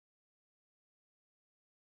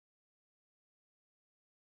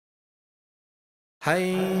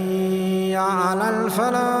حي على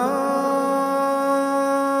الفلاح.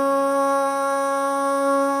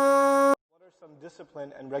 What are some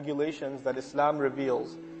discipline and regulations that Islam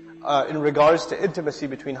reveals in regards to intimacy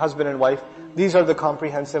between husband and wife? These are the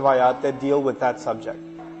comprehensive ayat that deal with that subject.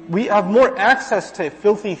 We have more access to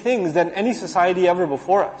filthy things than any society ever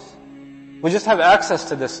before us. We just have access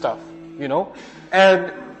to this stuff, you know?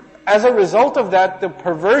 And as a result of that, the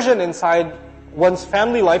perversion inside one's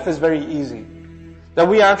family life is very easy. That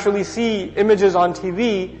we actually see images on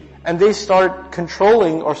TV and they start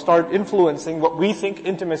controlling or start influencing what we think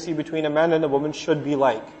intimacy between a man and a woman should be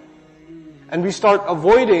like. And we start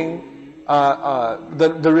avoiding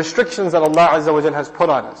the restrictions that Allah Azza wa Jal has put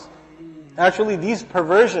on us. Actually, these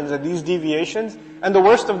perversions and these deviations, and the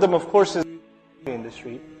worst of them, of course, is the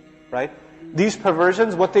industry, right? These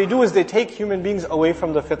perversions, what they do is they take human beings away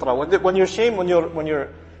from the fitrah. When your shame, when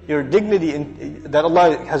your dignity that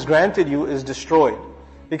Allah has granted you is destroyed.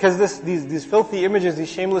 Because these filthy images, these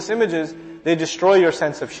shameless images, they destroy your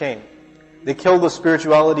sense of shame. They kill the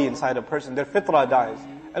spirituality inside a person. Their fitrah dies.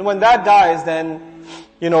 And when that dies, then,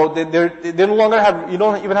 you know, they no longer have, you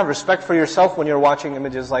don't even have respect for yourself when you're watching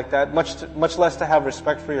images like that, much less to have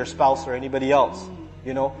respect for your spouse or anybody else.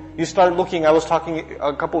 You know, you start looking, I was talking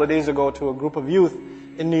a couple of days ago to a group of youth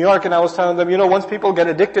in New York, and I was telling them, you know, once people get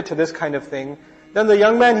addicted to this kind of thing, then the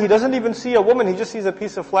young man, he doesn't even see a woman, he just sees a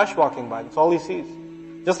piece of flesh walking by. That's all he sees.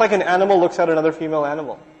 Just like an animal looks at another female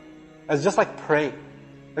animal. It's just like prey.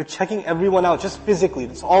 They're checking everyone out, just physically.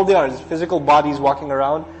 That's all they are, is physical bodies walking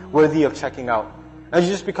around, worthy of checking out. And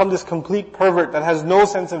you just become this complete pervert that has no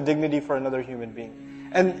sense of dignity for another human being.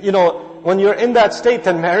 And, you know, when you're in that state,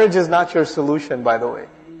 then marriage is not your solution, by the way.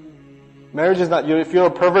 Marriage is not, if you're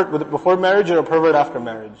a pervert before marriage, you're a pervert after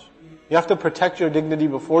marriage. You have to protect your dignity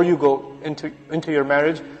before you go into your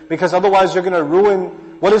marriage, because otherwise you're going to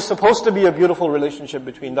ruin what is supposed to be a beautiful relationship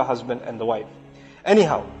between the husband and the wife.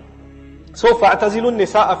 Anyhow, so فَاعْتَزِلُوا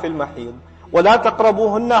النِّسَاءَ فِي الْمَحِيضِ وَلَا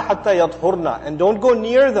تَقْرَبُوهُنَّ حَتَّى يَطْهُرْنَ. And don't go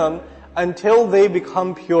near them until they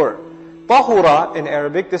become pure. طَهُرَ in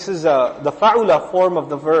Arabic, this is the fa'ula form of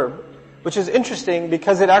the verb, which is interesting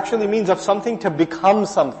because it actually means of something to become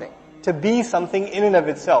something, to be something in and of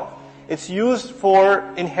itself. It's used for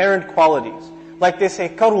inherent qualities. Like they say,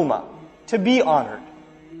 karuma, to be honored.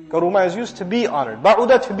 Karuma is used to be honored.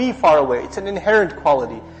 Ba'uda, to be far away. It's an inherent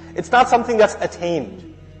quality. It's not something that's attained.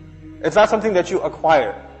 It's not something that you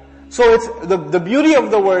acquire. So it's, the beauty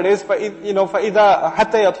of the word is, فَإِذَا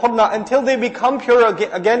حَتَّى يَطْهُرْنَ, until they become pure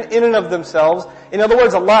again in and of themselves. In other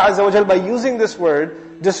words, Allah Azza wa Jal, by using this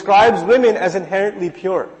word, describes women as inherently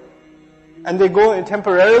pure. And they go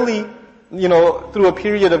temporarily, through a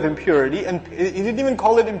period of impurity. And He didn't even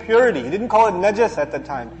call it impurity. He didn't call it najas at the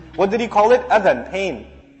time. What did He call it? Adhan, pain.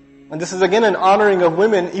 And this is again an honoring of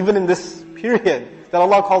women, even in this period, that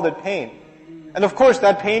Allah called it pain. And of course,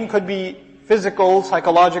 that pain could be physical,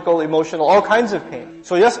 psychological, emotional, all kinds of pain.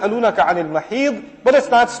 So يَسْأَلُونَكَ عَنِ الْمَحِيضِ, but it's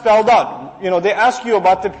not spelled out. They ask you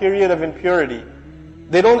about the period of impurity.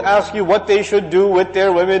 They don't ask you what they should do with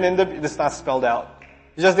their women it's not spelled out.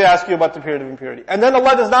 Just they ask you about the period of impurity. And then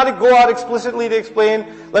Allah does not go out explicitly to explain,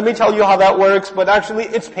 let me tell you how that works, but actually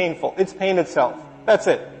it's painful. It's pain itself. That's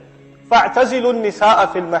it. فَاعْتَزِلُوا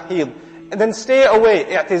النِّسَاءَ فِي الْمَحِيضِ. And then stay away.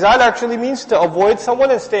 I'tizal actually means to avoid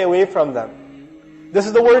someone and stay away from them. This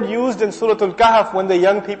is the word used in Surah Al-Kahf when the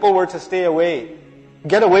young people were to stay away.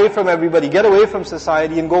 Get away from everybody, get away from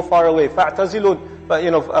society and go far away. فَاعْتَزِلُوا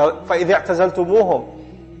فَإِذَا اعْتَزَلْتُمُوهُمْ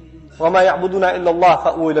وَمَا يَعْبُدُونَ إِلَّا اللَّهِ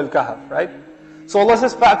فَأْوُوا إِلَى الْكَهْفِ. Right? So Allah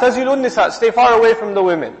says, فَاعْتَزِلُوا النِّسَاء, stay far away from the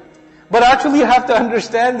women. But actually you have to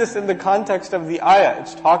understand this in the context of the ayah.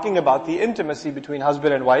 It's talking about the intimacy between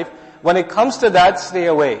husband and wife. When it comes to that, stay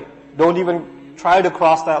away. Don't even try to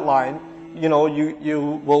cross that line. You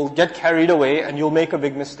will get carried away and you'll make a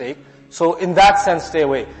big mistake. So in that sense, stay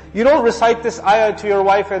away. You don't recite this ayah to your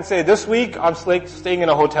wife and say, this week I'm staying in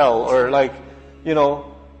a hotel, or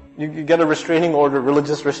you get a restraining order,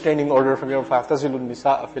 religious restraining order from your فَاعْتَزِلُوا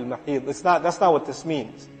النِّسَاءَ فِي الْمَحِيضِ. That's not what this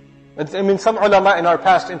means. Some ulama in our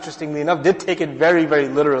past, interestingly enough, did take it very, very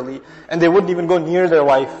literally, and they wouldn't even go near their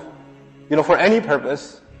wife, for any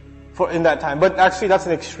purpose, in that time. But actually that's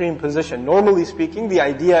an extreme position. Normally speaking, the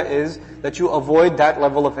idea is that you avoid that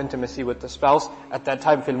level of intimacy with the spouse at that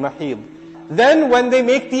time, fil mahid. Then when they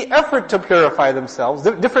make the effort to purify themselves,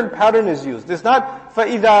 the different pattern is used. It's not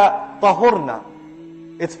فَإِذَا طَهُرْنَا.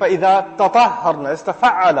 It's فَإِذَا تَطَهَّرْنَا. It's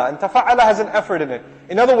tafa'ala. And tafa'ala has an effort in it.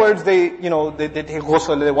 In other words, they take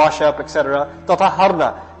ghusl, they wash up, etc.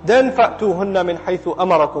 تَطَهَّرْنَا. Then فَأْتُوهُنَّ مِنْ حَيْثُ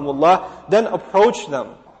أَمَرَكُمُ اللَّهِ. Then approach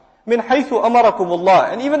them. مِنْ حَيْثُ أَمَرَكُمُ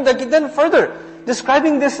اللَّهِ. And even then further,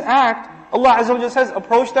 describing this act Allah Azza wa Jalla says,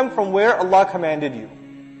 approach them from where Allah commanded you.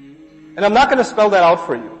 And I'm not going to spell that out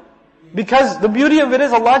for you. Because the beauty of it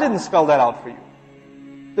is, Allah didn't spell that out for you.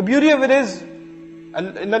 The beauty of it is,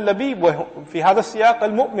 إِنَّ الَّبِيبُ فِي هَذَا السِّيَاقَ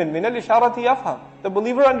الْمُؤْمِنِ مِنَ الْإِشَارَةِ يَفْهَمُ. The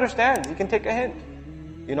believer understands, he can take a hint.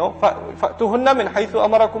 You know, فَأْتُهُنَّ مِنْ حَيْثُ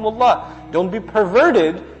أَمَرَكُمُ اللَّهِ. Don't be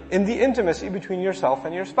perverted in the intimacy between yourself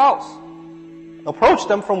and your spouse. Approach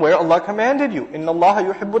them from where Allah commanded you. إِنَّ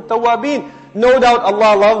اللَّهَ يُحِبُّ التَّوَّابِينَ. No doubt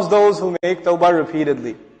Allah loves those who make tawbah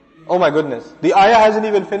repeatedly. Oh my goodness. The ayah hasn't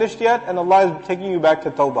even finished yet and Allah is taking you back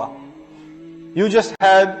to tawbah. You just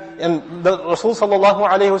had, and the Rasul sallallahu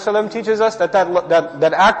alayhi wasallam teaches us that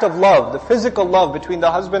act of love, the physical love between the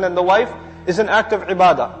husband and the wife, is an act of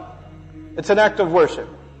ibadah. It's an act of worship.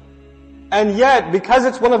 And yet, because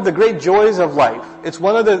it's one of the great joys of life, it's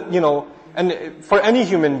one of the, and for any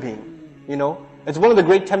human being, it's one of the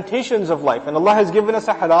great temptations of life. And Allah has given us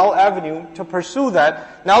a halal avenue to pursue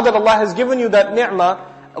that. Now that Allah has given you that ni'mah,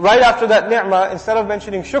 right after that ni'mah, instead of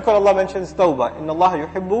mentioning shukr, Allah mentions tawbah. Inna Allah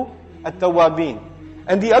yuhibbu at-tawwabin.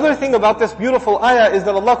 And the other thing about this beautiful ayah is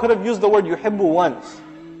that Allah could have used the word yuhibbu once.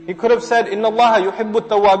 He could have said, Inna Allah yuhibbu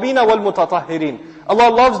at-tawwabina wal-mutatahhirin. Allah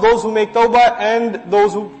loves those who make tawbah and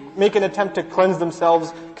those who make an attempt to cleanse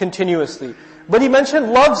themselves continuously. But He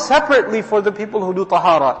mentioned love separately for the people who do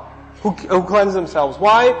tahara, who cleanse themselves.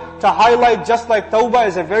 Why? To highlight, just like tawbah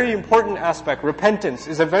is a very important aspect, repentance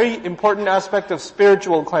is a very important aspect of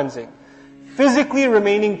spiritual cleansing. Physically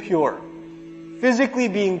remaining pure. Physically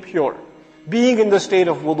being pure. Being in the state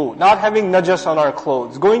of wudu. Not having najas on our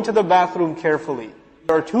clothes. Going to the bathroom carefully.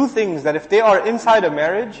 There are two things that if they are inside a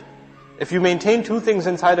marriage, if you maintain two things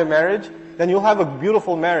inside a marriage, then you'll have a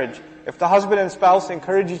beautiful marriage. If the husband and spouse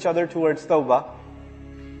encourage each other towards tawbah,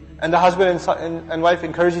 and the husband and wife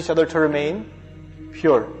encourage each other to remain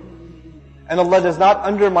pure. And Allah does not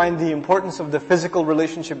undermine the importance of the physical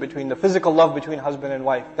relationship the physical love between husband and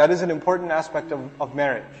wife. That is an important aspect of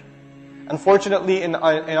marriage. Unfortunately, in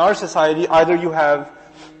our society, either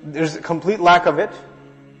there's a complete lack of it,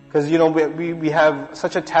 because we have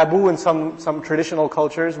such a taboo in some traditional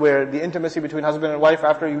cultures where the intimacy between husband and wife,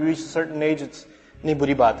 after you reach a certain age, it's nahi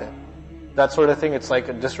buri baat hai. That sort of thing, it's like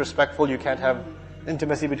disrespectful, you can't have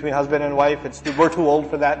intimacy between husband and wife, we're too old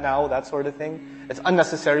for that now, that sort of thing. It's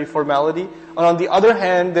unnecessary formality. And on the other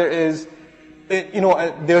hand, there's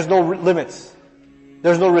no limits.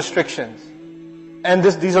 There's no restrictions. And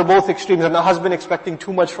these are both extremes. And the husband expecting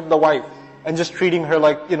too much from the wife and just treating her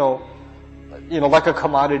like, like a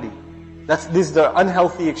commodity. These are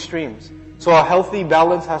unhealthy extremes. So a healthy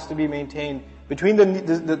balance has to be maintained between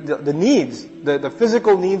the needs, the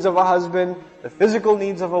physical needs of a husband, the physical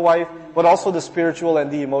needs of a wife, but also the spiritual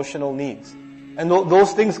and the emotional needs. And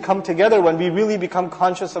those things come together when we really become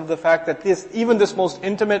conscious of the fact that even this most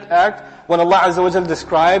intimate act, when Allah Azza wa Jalla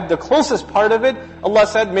described the closest part of it, Allah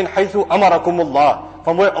said, مِنْ حَيْثُ أَمَرَكُمُ اللَّهِ,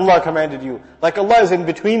 from where Allah commanded you. Like Allah is in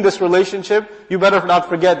between this relationship, you better not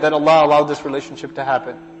forget that Allah allowed this relationship to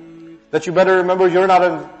happen. That you better remember you're not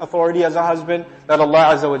an authority as a husband, that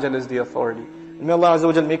Allah Azza wa Jalla is the authority. And may Allah Azza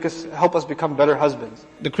wa Jalla help us become better husbands.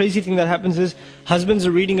 The crazy thing that happens is, husbands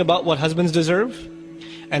are reading about what husbands deserve,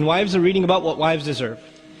 and wives are reading about what wives deserve.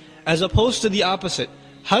 As opposed to the opposite.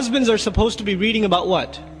 Husbands are supposed to be reading about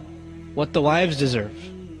what? What the wives deserve.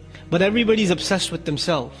 But everybody's obsessed with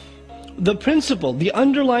themselves. The principle, the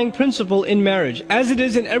underlying principle in marriage, as it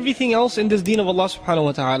is in everything else in this deen of Allah subhanahu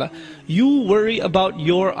wa ta'ala, you worry about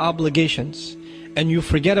your obligations, and you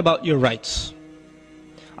forget about your rights.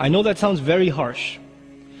 I know that sounds very harsh.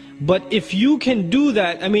 But if you can do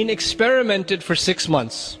that, experiment it for 6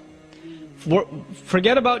 months.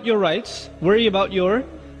 Forget about your rights, worry about your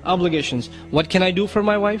obligations. What can I do for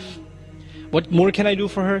my wife? What more can I do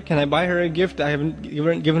for her? Can I buy her a gift? I haven't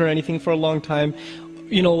given her anything for a long time.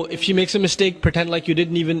 If she makes a mistake, pretend like she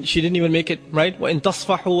didn't even make it, right? وَإِن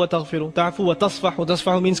تَصْفَحُوا وَتَغْفِرُوا تَعْفُوا وَتَصْفَحُوا.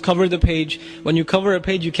 Tasfahu means cover the page. When you cover a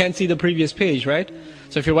page, you can't see the previous page, right?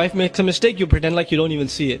 So if your wife makes a mistake, you pretend like you don't even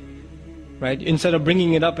see it, right? Instead of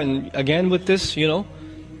bringing it up and again with this,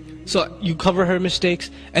 So you cover her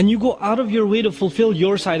mistakes, and you go out of your way to fulfill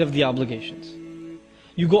your side of the obligations.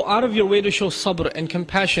 You go out of your way to show sabr and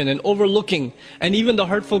compassion and overlooking, and even the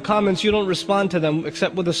hurtful comments, you don't respond to them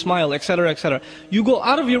except with a smile, etc., etc. You go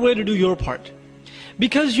out of your way to do your part.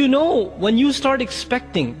 Because when you start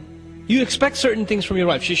you expect certain things from your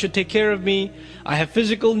wife. She should take care of me. I have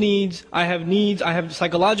physical needs. I have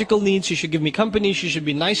psychological needs. She should give me company. She should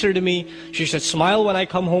be nicer to me. She should smile when I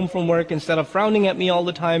come home from work instead of frowning at me all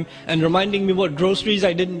the time and reminding me what groceries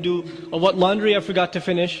I didn't do or what laundry I forgot to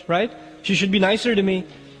finish, right? She should be nicer to me.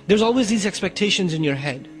 There's always these expectations in your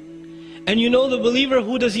head. And the believer,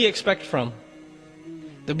 who does he expect from?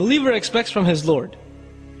 The believer expects from his Lord,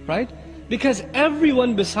 right? Because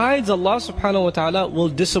everyone besides Allah subhanahu wa ta'ala will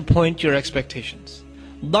disappoint your expectations.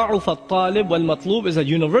 ضَعُفَ الطَّالِبْ وَالْمَطْلُوبِ is a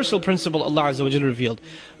universal principle Allah Azza wa Jalla revealed.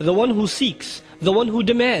 The one who seeks, the one who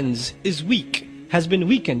demands is weak, has been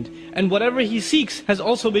weakened. And whatever he seeks has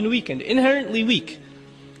also been weakened, inherently weak.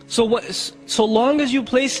 So long as you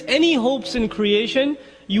place any hopes in creation,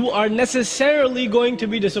 you are necessarily going to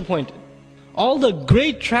be disappointed. All the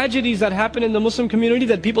great tragedies that happen in the Muslim community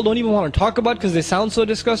that people don't even want to talk about because they sound so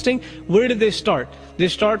disgusting, where did they start? They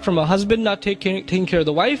start from a husband not taking care of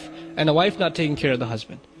the wife, and a wife not taking care of the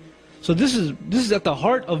husband. So this is at the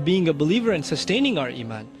heart of being a believer and sustaining our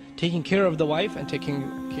iman. Taking care of the wife and taking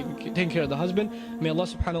care of the husband. May Allah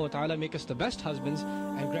subhanahu wa ta'ala make us the best husbands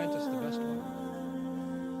and grant us the best wives.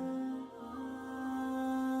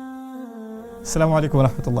 Assalamu alaikum wa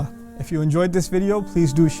rahmatullah. If you enjoyed this video,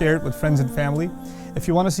 please do share it with friends and family. If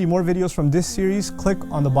you want to see more videos from this series, click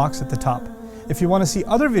on the box at the top. If you want to see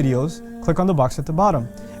other videos, click on the box at the bottom.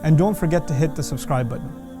 And don't forget to hit the subscribe button.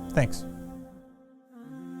 Thanks.